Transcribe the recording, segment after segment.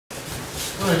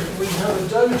Right, we have a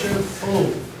dojo full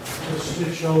of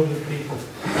stiff-shouldered people.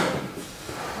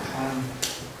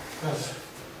 That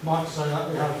might say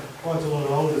that we have quite a lot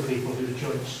of older people whose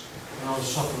joints are not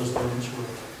as supple as they once were.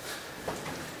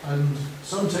 And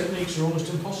some techniques are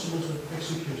almost impossible to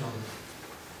execute on them.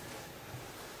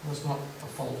 That's not a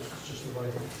fault, it's just the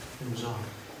way things are.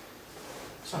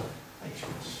 So,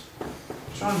 patience.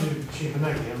 Try and do shiho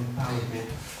nage on power here.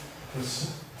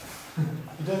 Because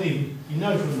you don't even, you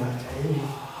know from that,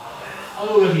 I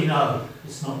already know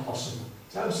it's not possible.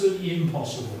 It's absolutely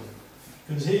impossible.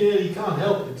 Because here you can't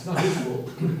help it, it's not his fault.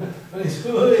 And it's,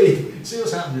 hey, see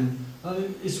what's happening?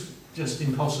 And it's just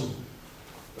impossible.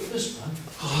 But this one,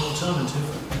 as an alternative,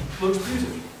 works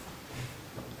beautifully.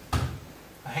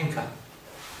 A henka.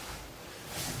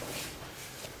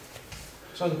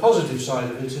 So the positive side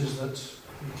of it is that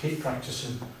you keep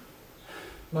practicing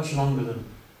much longer than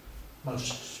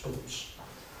most sports.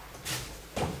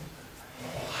 So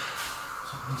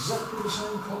exactly the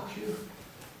same cock cue.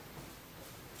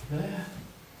 There.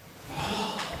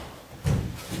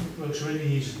 It works really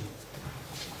easily.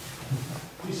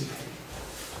 Easy.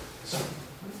 So.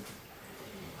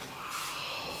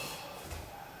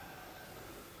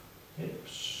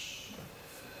 Hips.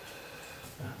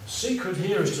 Now, the secret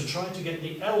here is to try to get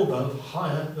the elbow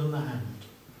higher than the hand.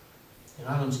 In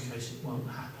Alan's case, it won't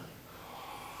happen.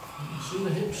 You see the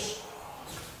hips?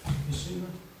 You see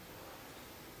that?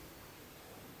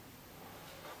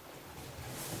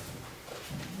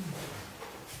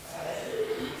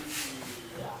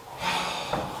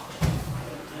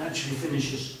 It actually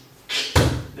finishes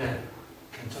there.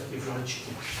 Kentucky Fried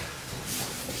Chicken.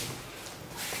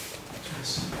 Yes.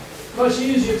 Much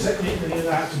easier technique than it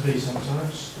had to be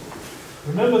sometimes.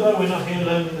 Remember though, we're not here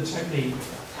learning the technique.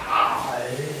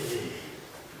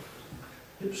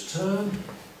 Hips turn,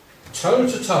 toe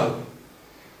to toe.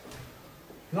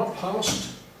 Not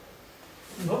past,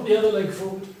 not the other leg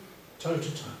forward, toe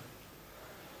to toe.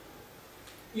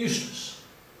 Useless.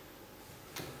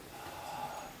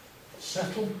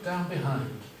 Settle down behind.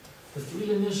 The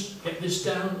feeling is get this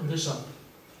down and this up.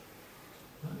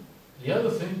 The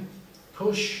other thing,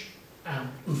 push out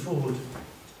and forward.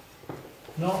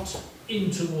 Not in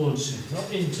towards him,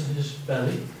 not into his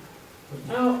belly,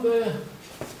 but out there.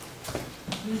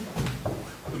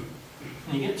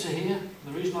 And you get to here,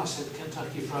 the reason I said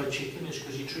Kentucky Fried Chicken is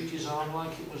because you treat his arm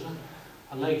like it was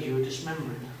a leg you were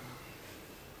dismembering.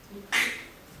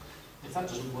 If that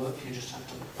doesn't work, you just have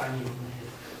to bang him on the head.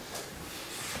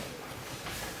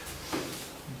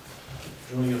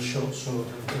 Draw your short sword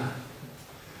and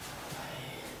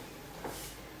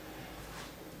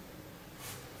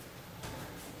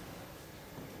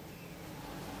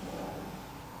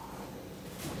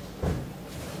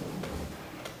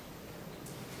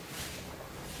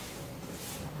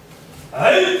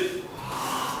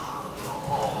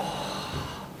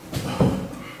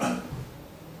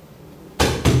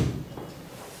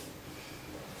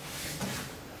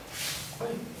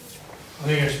I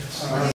think it's